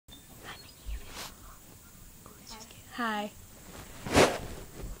Hi.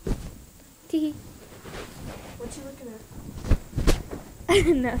 Tee. What you looking at?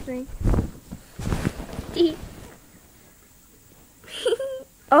 Nothing. Tee.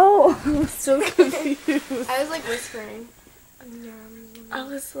 Oh, I'm so confused. I was like whispering. I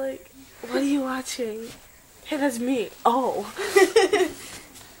was like, what are you watching? Hey, that's me. Oh. I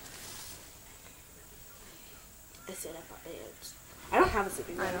said I bought beds. I don't have a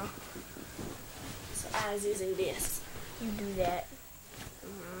sleeping bag. I know. So I was using this. You do that.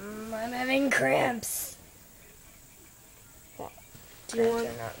 I'm having cramps. Do you want Cramps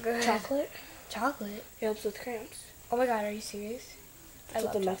are not good. chocolate? Chocolate? It helps with cramps. Oh my god, are you serious? That's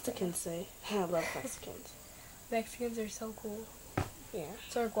what the chocolate. Mexicans say. I love Mexicans. Mexicans are so cool. Yeah.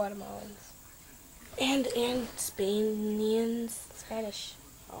 So are Guatemalans. And Spanians. Spanish.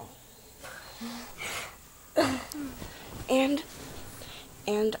 Oh. and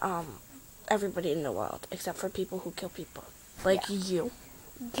everybody in the world except for people who kill people. Like you.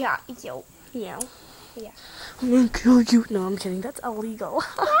 Yeah, yo. Yeah. Yeah. I'm gonna kill you. No, I'm kidding. That's illegal.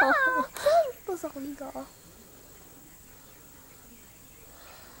 That's illegal.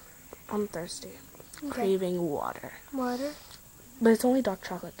 I'm thirsty. Okay. Craving water. Water? But it's only dark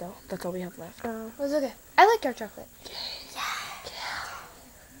chocolate though. That's all we have left. It's okay. I like dark chocolate. Yeah.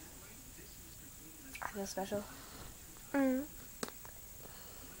 I feel special.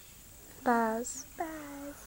 Buzz. Bye.